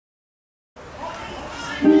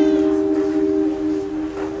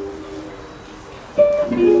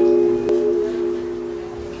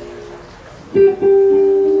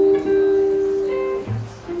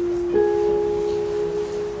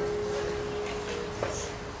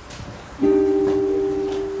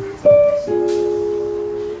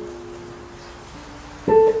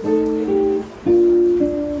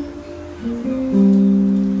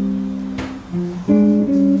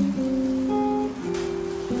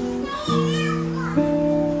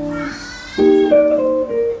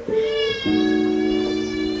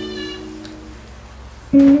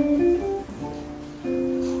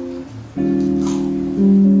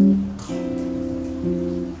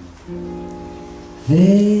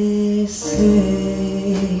They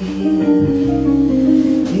say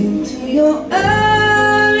into your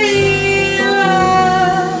early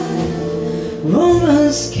life,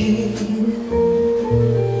 romance came,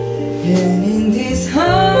 and in this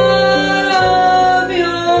heart of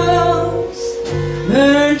yours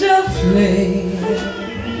burned a flame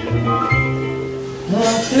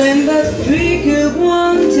that flickered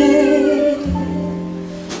one day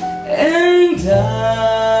and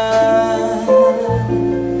died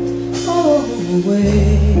away.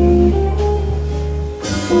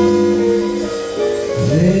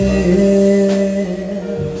 There,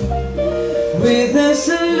 with a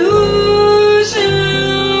solution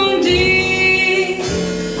deep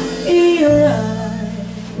in your eyes,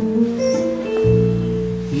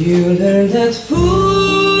 you learn that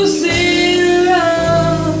fools in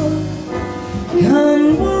love can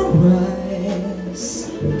rise.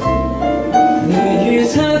 The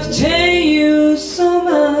years have changed you so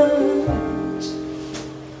much,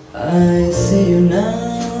 I see you now.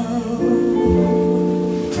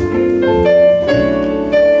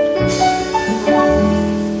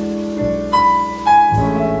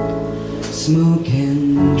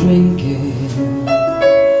 Smoking, drinking,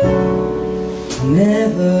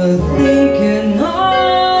 never thinking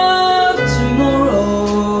of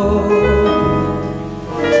tomorrow.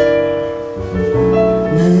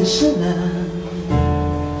 Nonchalant,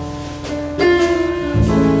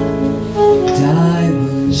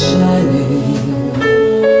 diamond shining,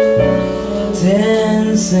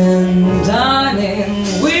 dancing, dining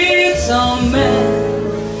with some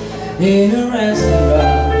man in a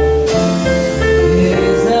restaurant.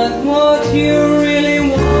 Is that what you really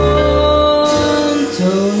want to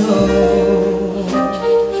know?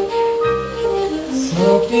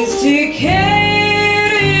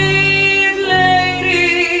 Sophisticated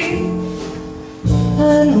lady, I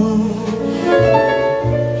know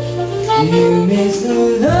you miss the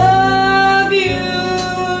love you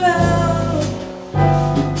love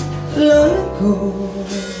long ago.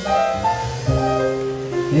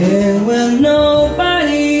 And when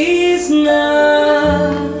nobody is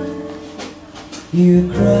now, you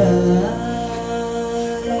cry.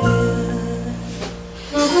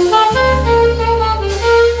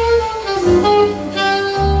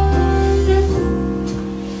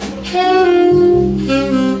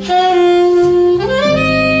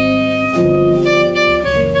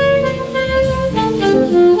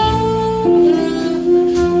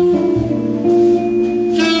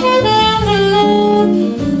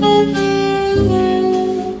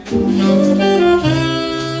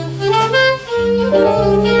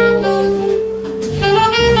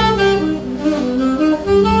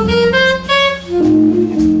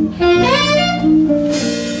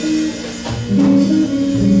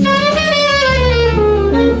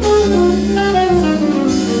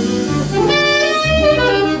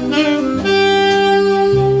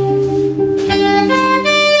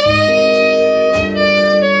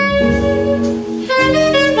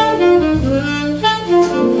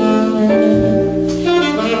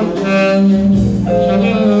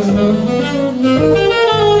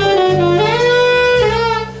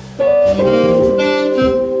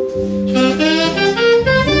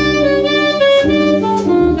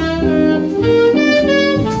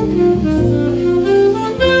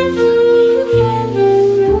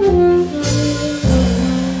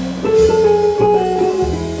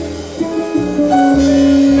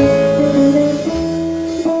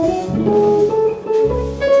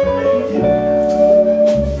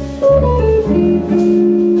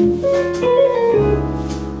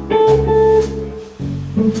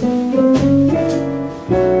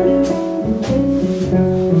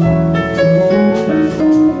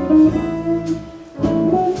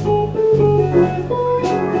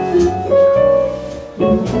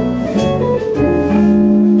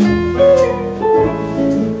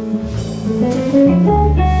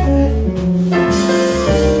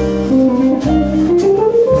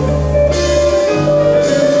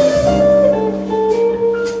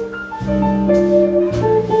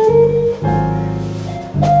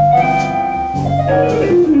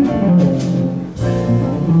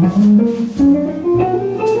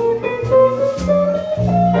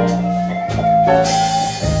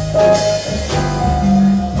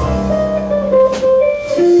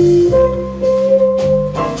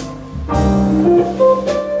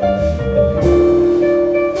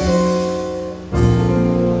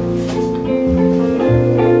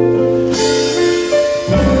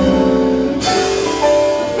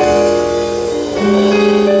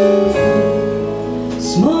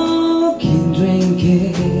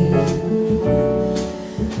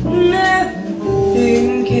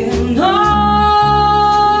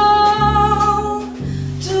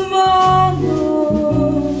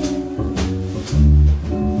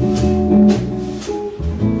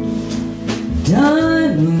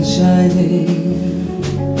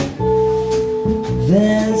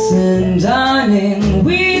 and dining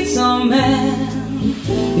with some man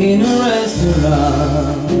in a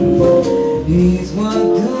restaurant. He's working